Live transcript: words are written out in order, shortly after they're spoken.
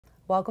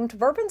Welcome to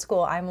Bourbon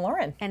School. I'm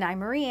Lauren. And I'm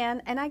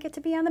Marianne, and I get to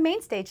be on the main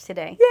stage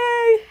today.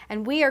 Yay!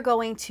 And we are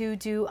going to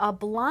do a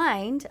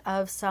blind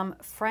of some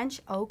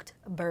French oaked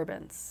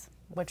bourbons.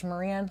 Which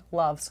Marianne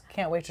loves.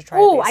 Can't wait to try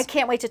Oh, these. I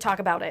can't wait to talk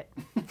about it.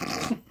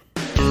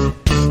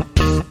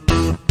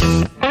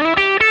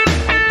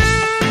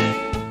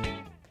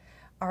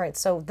 All right,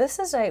 so this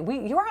is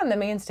you were on the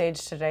main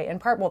stage today in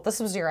part, well, this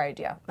was your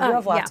idea. You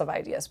have lots of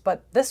ideas,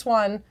 but this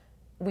one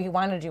we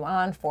wanted you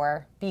on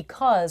for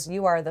because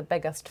you are the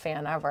biggest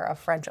fan ever of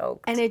French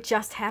oak. And it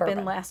just happened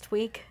bourbon. last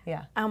week.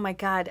 Yeah. Oh my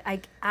God, I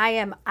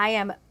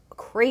am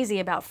crazy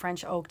about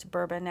French oaked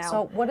bourbon now.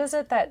 So what is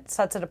it that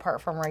sets it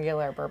apart from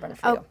regular bourbon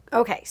for you?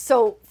 Okay,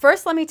 so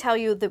first let me tell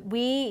you that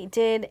we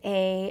did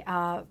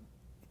a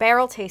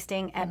barrel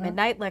tasting at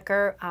Midnight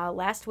Liquor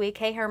last week,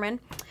 hey Herman,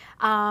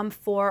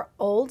 for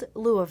Old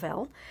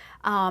Louisville.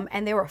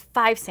 And there were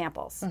 5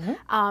 samples.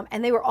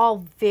 And they were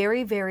all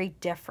very, very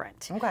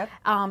different. Okay.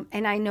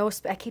 And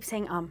I keep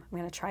saying I'm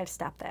going to try to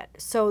stop that.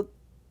 So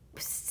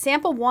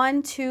sample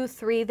 1, 2,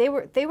 3, they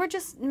were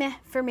just meh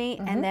for me.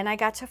 And then I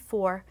got to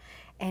 4,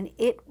 and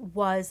it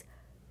was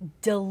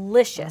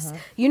delicious.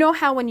 You know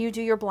how when you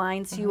do your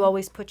blinds, you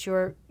always put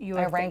your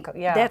rank,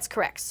 yeah. That's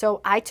correct.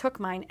 So I took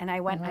mine and I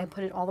went, I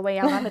put it all the way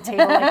out on the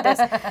table like this.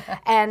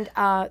 And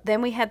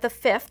then we had the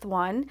 5th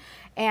one,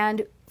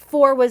 and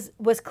 4 was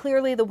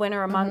clearly the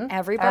winner among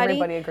everybody.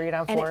 Everybody agreed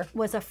on 4. And it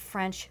was a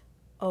French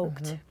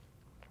oaked.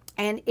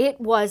 And it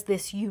was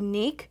this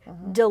unique,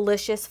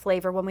 delicious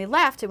flavor. When we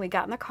left and we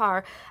got in the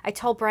car, I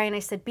told Brian, I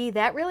said, B,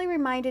 that really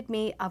reminded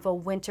me of a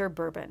winter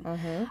bourbon.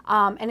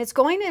 And it's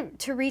going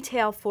to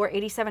retail for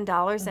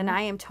 $87, and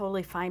I am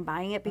totally fine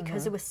buying it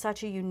because it was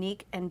such a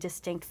unique and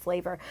distinct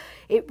flavor.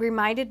 It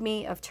reminded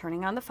me of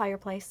turning on the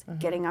fireplace,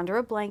 getting under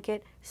a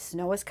blanket,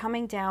 snow is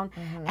coming down,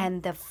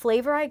 and the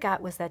flavor I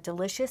got was that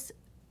delicious,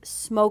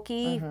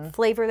 smoky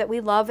flavor that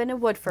we love in a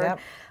Woodford. Yep.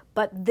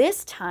 But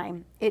this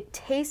time, it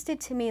tasted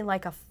to me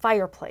like a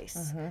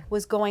fireplace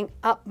was going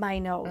up my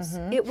nose.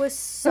 It was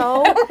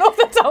so... I don't know if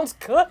that sounds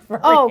good for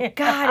Oh, you.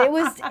 God,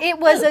 it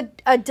was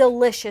a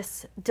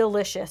delicious,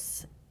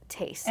 delicious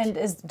taste. And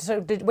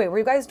wait, were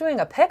you guys doing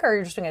a pick or are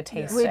you just doing a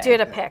taste? We did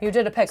a pick. You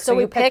did a pick, So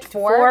we you picked picked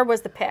 4? 4 was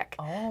the pick.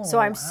 Oh, so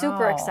I'm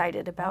super wow.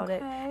 excited about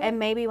it. And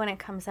maybe when it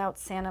comes out,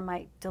 Santa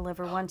might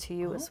deliver one to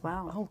you as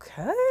well.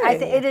 Okay.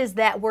 It is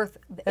that worth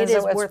it. Is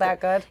Is it worth that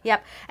it. good?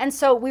 Yep. And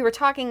so we were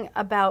talking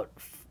about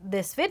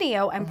this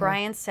video, and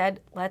Brian said,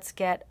 "Let's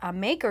get a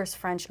Maker's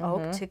French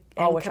Oak to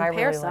which I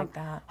compare really some." like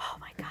that. Oh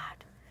my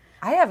God!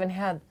 I haven't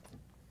had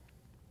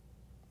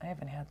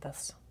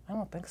this. I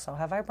don't think so.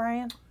 Have I,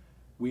 Brian?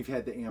 We've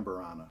had the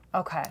Amberana.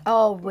 Okay.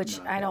 Oh, which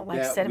Not I don't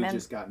like that cinnamon. We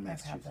just got in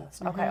Massachusetts.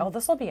 Okay. Oh,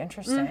 this will be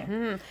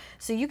interesting.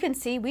 So you can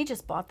see we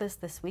just bought this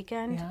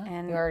weekend, Yeah,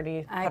 and you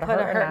already I put a put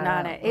a hurtin' hurtin'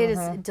 on on it. it. It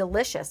is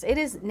delicious. It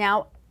is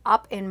now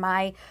up in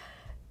my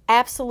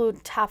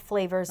absolute top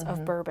flavors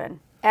of bourbon.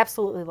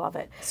 Absolutely love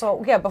it.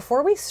 So yeah,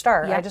 before we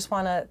start, Yep. I just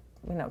want to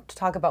to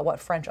talk about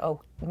what French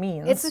oak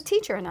means. It's the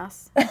teacher in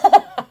us.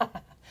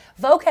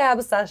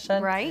 vocab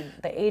session. Right.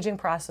 The aging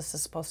process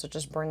is supposed to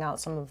just bring out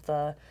some of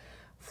the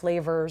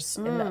flavors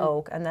in the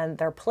oak, and then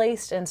they're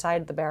placed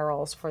inside the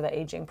barrels for the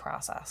aging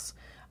process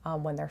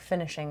when they're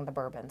finishing the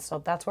bourbon. So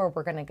that's where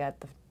we're going to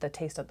get the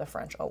taste of the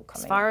French oak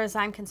coming. As far as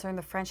I'm concerned,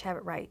 the French have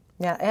it right.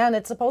 Yeah, and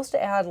it's supposed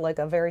to add like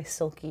a very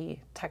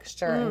silky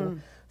texture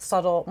and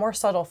more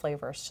subtle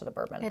flavors to the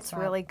bourbon. It's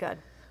really good.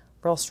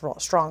 real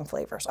strong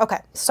flavors. Okay,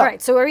 so All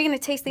right, so are we going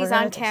to taste these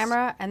gonna on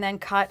camera and then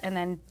cut and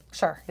then...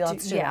 sure, yeah,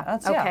 let's do yeah,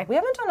 that. okay. We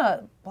haven't done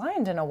a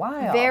blind in a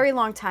while. Very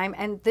long time,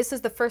 and this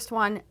is the first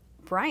one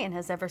Brian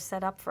has ever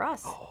set up for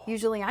us.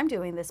 Usually I'm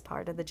doing this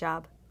part of the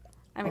job.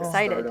 I'm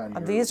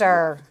excited. These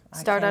are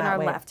Start on our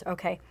wait. left.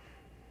 Okay.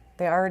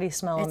 They already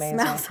smell It amazing.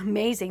 smells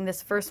amazing.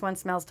 This first one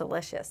smells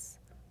delicious.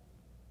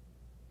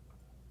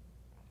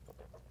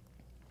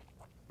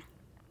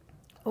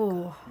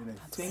 Ooh,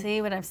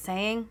 see what I'm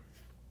saying?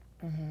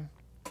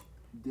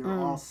 They're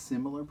all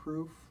similar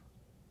proof.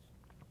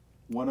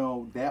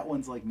 That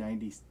one's like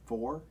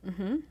 94.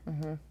 And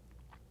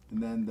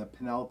then the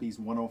Penelope's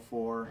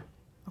 104.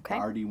 Okay.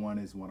 The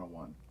RD1 is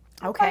 101.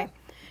 Okay.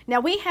 Now,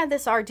 we had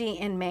this RD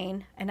in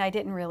Maine, and I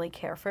didn't really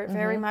care for it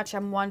very much.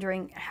 I'm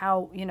wondering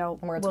how,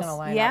 Where it's going to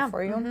line up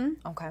for you?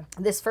 Okay.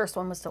 This first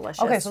one was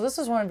delicious. Okay, so this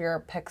is one of your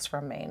picks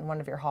from Maine, one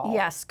of your hauls.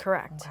 Yes,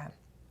 correct. Okay.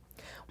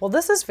 Well,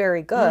 this is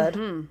very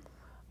good.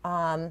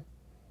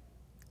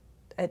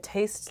 It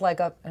tastes like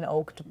an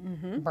oaked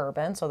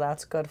bourbon, so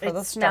that's good for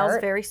the start. It smells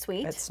very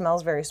sweet. It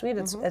smells very sweet.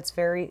 It's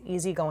very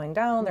easy going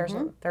down.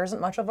 There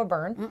isn't much of a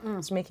burn.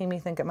 It's making me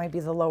think it might be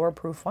the lower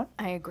proof one.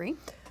 I agree.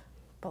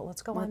 But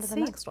let's go on to the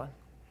next one.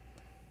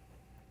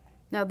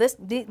 Now,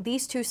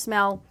 these two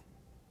smell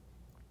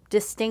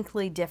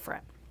distinctly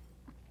different.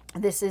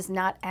 This is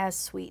not as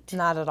sweet.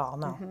 Not at all,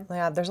 no.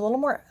 Yeah, there's a little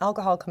more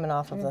alcohol coming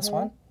off of this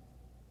one.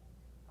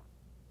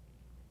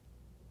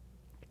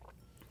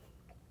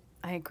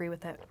 I agree with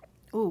that.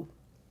 Ooh.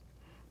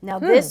 Now,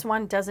 this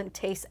one doesn't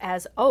taste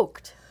as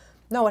oaked.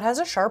 No, it has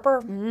a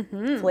sharper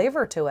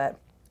flavor to it.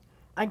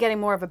 I'm getting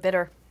more of a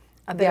bitter.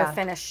 a bitter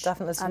finish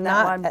definitely. It's on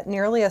that one. not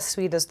nearly as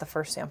sweet as the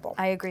first sample.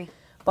 I agree.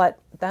 But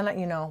then,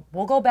 you know,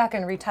 we'll go back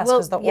and retest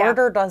because the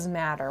order does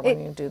matter when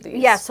you do these.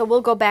 Yeah, so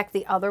we'll go back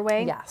the other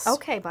way. Yes.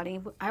 Okay,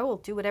 buddy. I will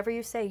do whatever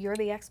you say. You're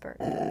the expert.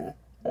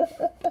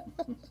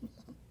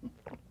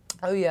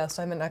 Oh, yes,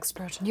 I'm an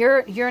expert.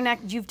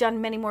 You've done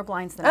many more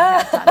blinds than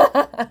I have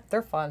done.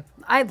 They're fun.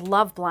 I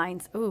love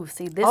blinds. Ooh,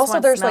 see, this Also,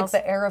 one there's smells...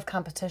 like the air of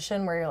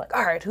competition where you're like,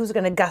 all right, who's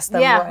going to guess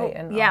them right?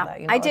 And all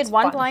that, you know, I did it's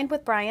one fun. blind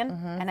with Brian,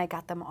 and I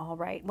got them all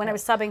right. When I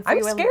was subbing for I'm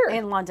you scared.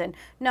 in London.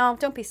 No,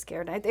 don't be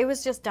scared. It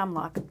was just dumb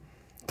luck.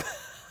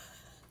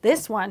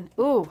 This one,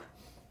 ooh.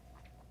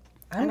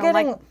 I'm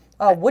getting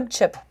a wood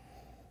chip,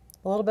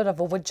 a little bit of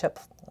a wood chip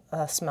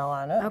smell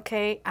on it.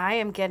 Okay, I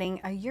am getting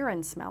a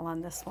urine smell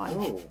on this one.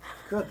 Oh,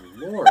 good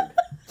Lord.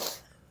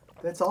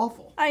 That's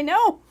awful. I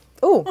know.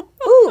 Ooh,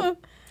 ooh,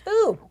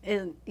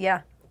 ooh.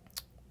 Yeah.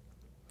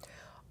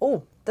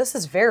 Oh, this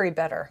is very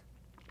bitter.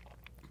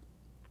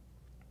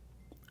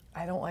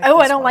 I don't like Oh,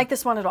 this I don't one. like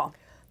this one at all.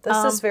 This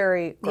is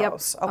very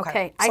gross. Yep.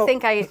 Okay. I So-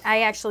 think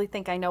I actually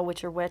think I know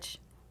which are which.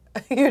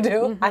 You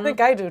do? I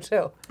think I do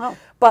too. Oh.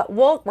 But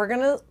we're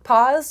going to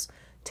pause,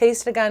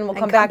 taste it again. We'll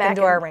come back and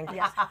do our ranking.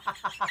 Yes.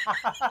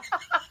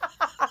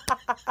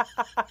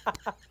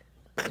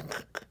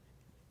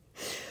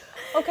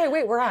 Okay,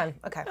 wait, we're on.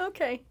 Okay.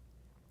 Okay.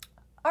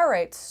 All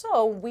right,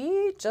 so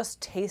we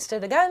just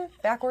tasted again,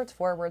 backwards,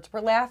 forwards.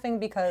 We're laughing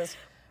because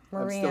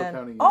Marie still and...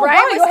 counting you. Oh, Brian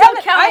wow, was you still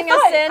haven't- counting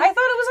us in. I thought it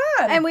was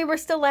on. And we were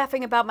still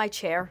laughing about my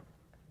chair.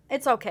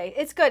 It's okay.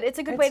 It's good. It's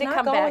a good way to It's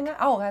come not back. going on.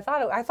 Oh,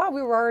 I thought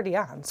we were already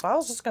on, so I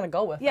was just going to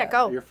go with Yeah, it.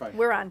 go. You're fine.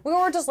 We're on. We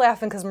were just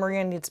laughing because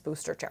Maria needs a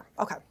booster chair.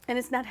 Okay. And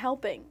it's not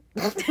helping.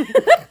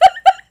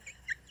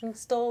 I'm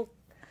still...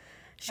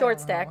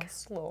 Short stack.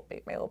 It's a little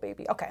baby, my little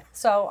baby. Okay,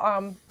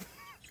 so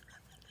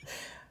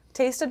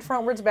tasted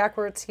frontwards,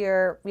 backwards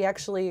here. We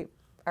actually,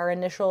 our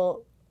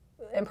initial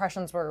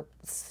impressions were,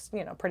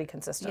 you know, pretty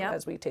consistent Yep.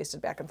 as we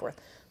tasted back and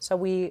forth. So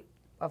we,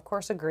 of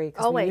course, agree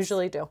because we Always.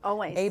 usually do.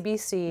 Always. A, B,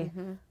 C.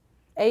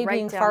 A Right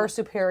being down. far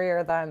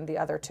superior than the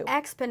other two.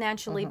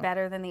 Exponentially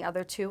better than the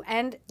other two.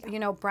 And, you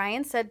know,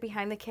 Brian said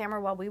behind the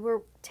camera while we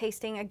were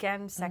tasting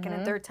again, 2nd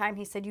and 3rd time,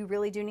 he said, you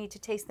really do need to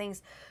taste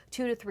things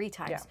 2 to 3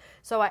 times. Yeah.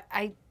 So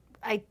I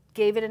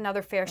gave it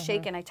another fair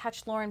shake, and I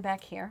touched Lauren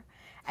back here.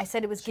 I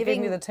said it was She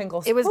giving gave me the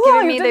tingles. It was Ooh,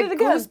 giving you me did the it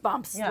again.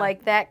 goosebumps, Yeah.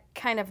 like that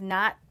kind of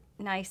not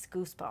nice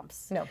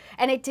goosebumps. No.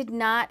 And it did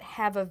not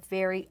have a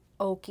very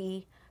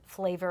oaky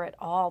flavor at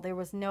all. There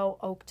was no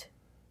oaked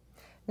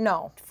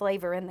No,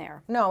 flavor in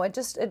there. no, it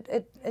just,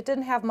 it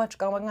didn't have much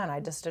going on. I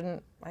just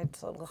didn't,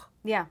 ugh.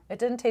 Yeah. It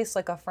didn't taste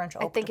like a French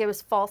oak. I think it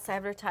was false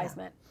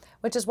advertisement.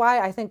 Which is why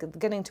I think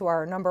getting to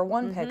our number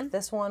one pick,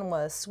 this one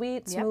was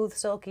sweet, smooth,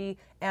 silky,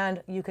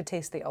 and you could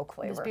taste the oak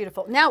flavor. It's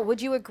beautiful. Now,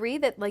 would you agree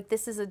that like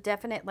this is a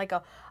definite like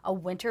a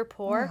winter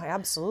pour? Oh,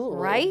 absolutely.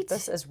 Right?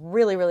 This is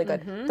really, really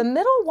good. The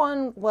middle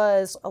one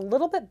was a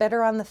little bit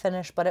bitter on the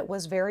finish, but it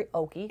was very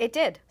oaky. It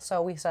did.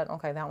 So we said,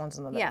 okay, that one's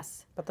in the middle.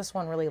 Yes. But this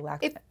one really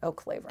lacked oak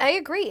flavor. I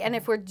agree. And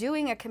if we're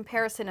doing a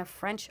comparison of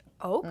French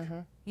oak,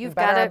 you've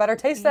better- got to I better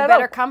taste that You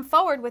better oak. come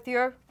forward with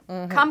your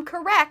come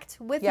correct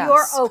with Yes.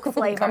 your oak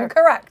flavor. Come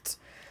correct.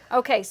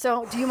 Okay,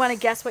 so do you want to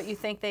guess what you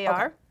think they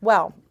are?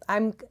 Well,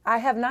 I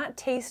have not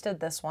tasted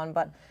this one,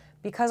 but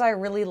because I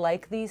really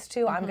like these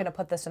two, I'm going to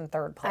put this in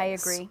 3rd place. I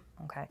agree.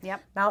 Okay.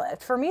 Yep. Now,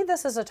 for me,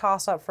 this is a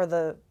toss-up for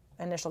the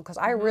initial, because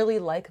I really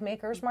like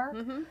Maker's Mark,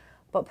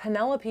 but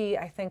Penelope,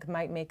 I think,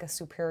 might make a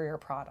superior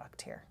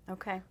product here.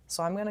 Okay.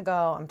 So I'm going to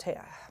go,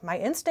 my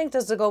instinct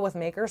is to go with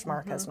Maker's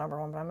Mark as number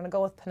 1, but I'm going to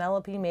go with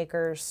Penelope,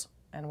 Makers,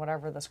 and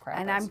whatever this crap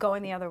And is. I'm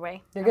going the other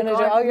way. You're I'm gonna do-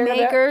 going oh, you're gonna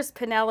do it? Makers,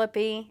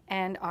 Penelope,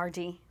 and RD.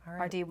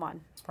 right. RD1.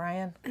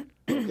 Brian?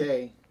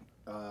 Okay,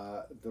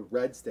 the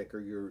red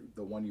sticker,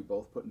 the one you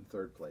both put in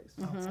 3rd place.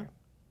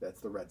 That's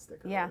the red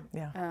sticker. Yeah.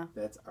 right? Yeah.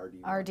 That's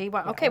RD1.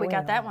 RD1. Okay, we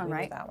got that one We did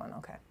right. that one,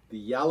 okay. The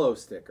yellow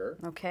sticker,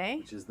 Okay.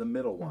 which is the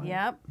middle one,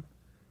 Yep.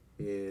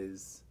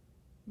 is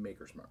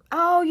Maker's Mark.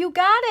 Oh, you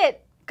got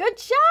it. Good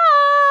job.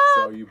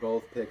 So you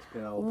both picked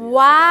Penelope. as the best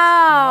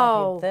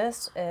Wow.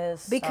 This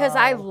is Because so-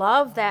 I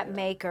love that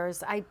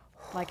Makers.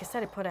 Like I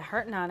said, I put a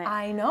hurting on it.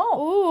 I know.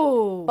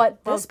 Ooh. But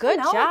well, this good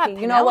Penelope,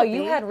 job, you know what? You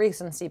Penelope. had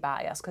recency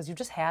bias because you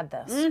just had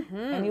this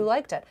and you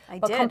liked it. I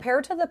but did.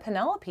 compared to the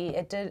Penelope,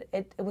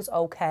 it was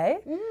okay,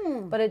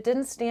 but it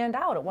didn't stand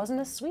out. It wasn't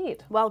as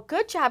sweet. Well,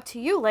 good job to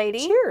you,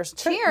 lady. Cheers.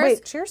 Cheers.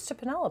 Wait, cheers to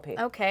Penelope.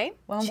 Okay.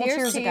 Well, we'll cheers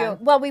cheers to again. you.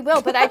 Well, we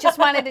will, but I just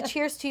wanted to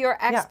cheers to your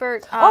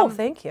expert Oh,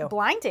 thank you.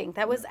 blinding.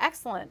 That was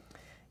excellent.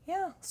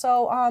 Yeah.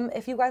 So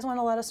if you guys want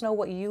to let us know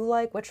what you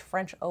like, which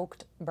French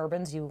oaked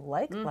bourbons you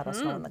like, let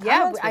us know in the Yeah,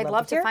 comments. We'd I'd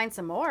love to hear. find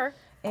some more.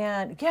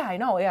 And yeah, I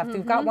know. Yeah, if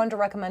you've got one to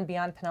recommend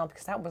beyond Penelope,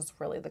 because that was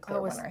really the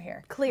clear winner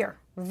here. Clear.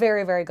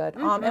 Very, very good.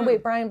 And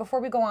wait, Brian, before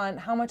we go on,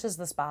 how much is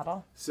this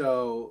bottle?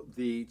 So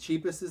the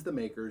cheapest is the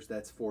Makers.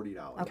 That's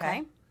 $40.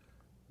 Okay.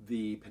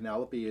 The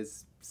Penelope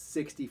is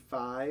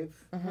 65.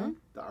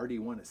 The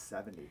RD1 is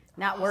 70.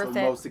 Not worth the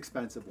it. most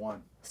expensive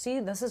one. See,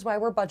 this is why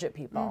we're budget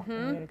people.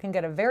 You can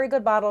get a very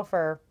good bottle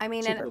for I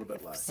mean, a little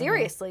bit less.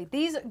 seriously,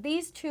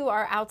 these two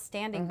are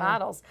outstanding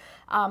bottles.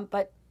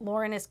 But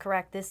Lauren is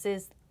correct. This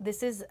is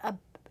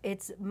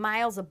it's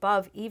miles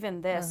above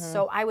even this.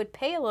 So I would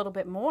pay a little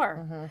bit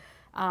more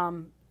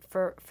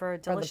for a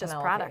delicious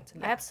Penelope. product.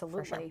 Yeah,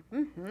 Absolutely.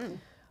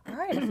 All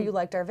right, if you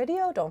liked our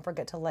video, don't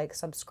forget to like,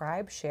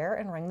 subscribe, share,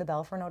 and ring the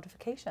bell for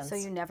notifications. So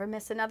you never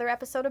miss another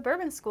episode of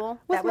Bourbon School.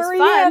 With That was Marie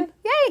fun. Ann.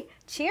 Yay!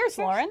 Cheers,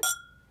 Lauren.